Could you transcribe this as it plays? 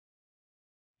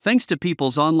Thanks to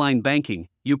people's online banking,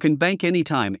 you can bank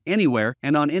anytime, anywhere,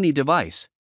 and on any device.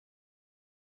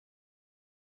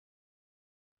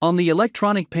 On the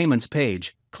electronic payments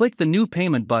page, click the New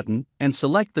Payment button and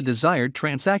select the desired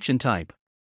transaction type.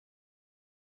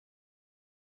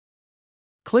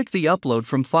 Click the Upload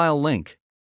from File link.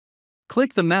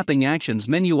 Click the Mapping Actions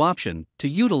menu option to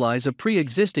utilize a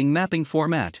pre-existing mapping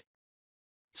format.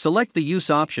 Select the Use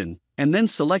option, and then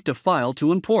select a file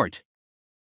to import.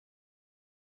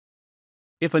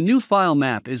 If a new file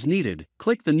map is needed,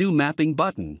 click the New Mapping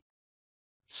button.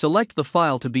 Select the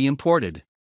file to be imported.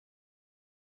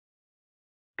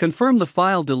 Confirm the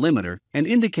file delimiter and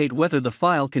indicate whether the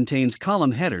file contains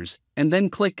column headers, and then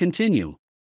click Continue.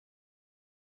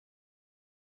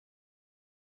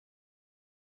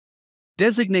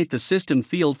 Designate the system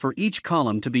field for each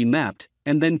column to be mapped,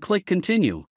 and then click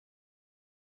Continue.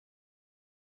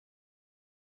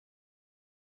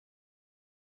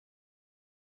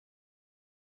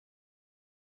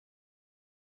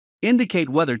 Indicate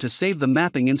whether to save the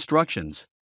mapping instructions.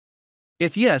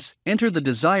 If yes, enter the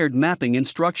desired mapping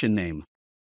instruction name.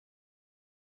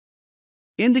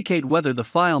 Indicate whether the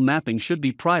file mapping should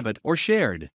be private or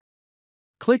shared.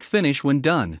 Click Finish when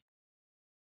done.